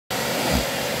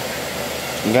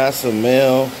Got some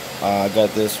mail. I got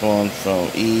this one from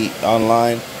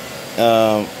online.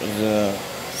 The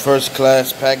first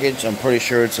class package. I'm pretty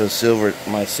sure it's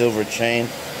my silver chain.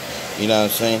 You know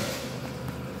what I'm saying?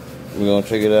 We're gonna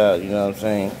check it out. You know what I'm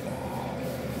saying?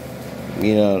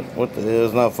 You know what the hell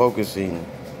is not focusing?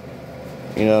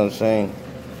 You know what I'm saying?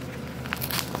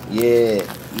 Yeah.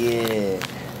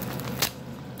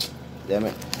 Damn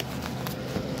it!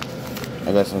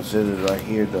 I got some scissors right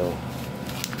here though.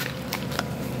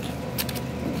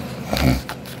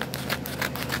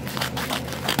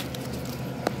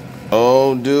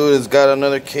 Oh, dude, it's got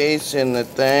another case in the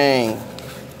thing.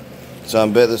 So I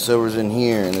bet the silver's in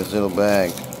here in this little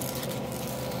bag.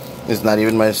 It's not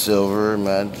even my silver.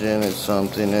 Imagine it's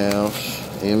something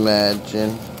else.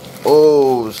 Imagine.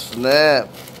 Oh, snap.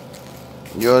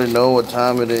 You already know what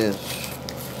time it is.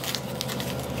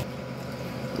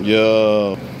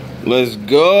 Yo, let's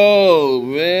go,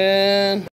 man.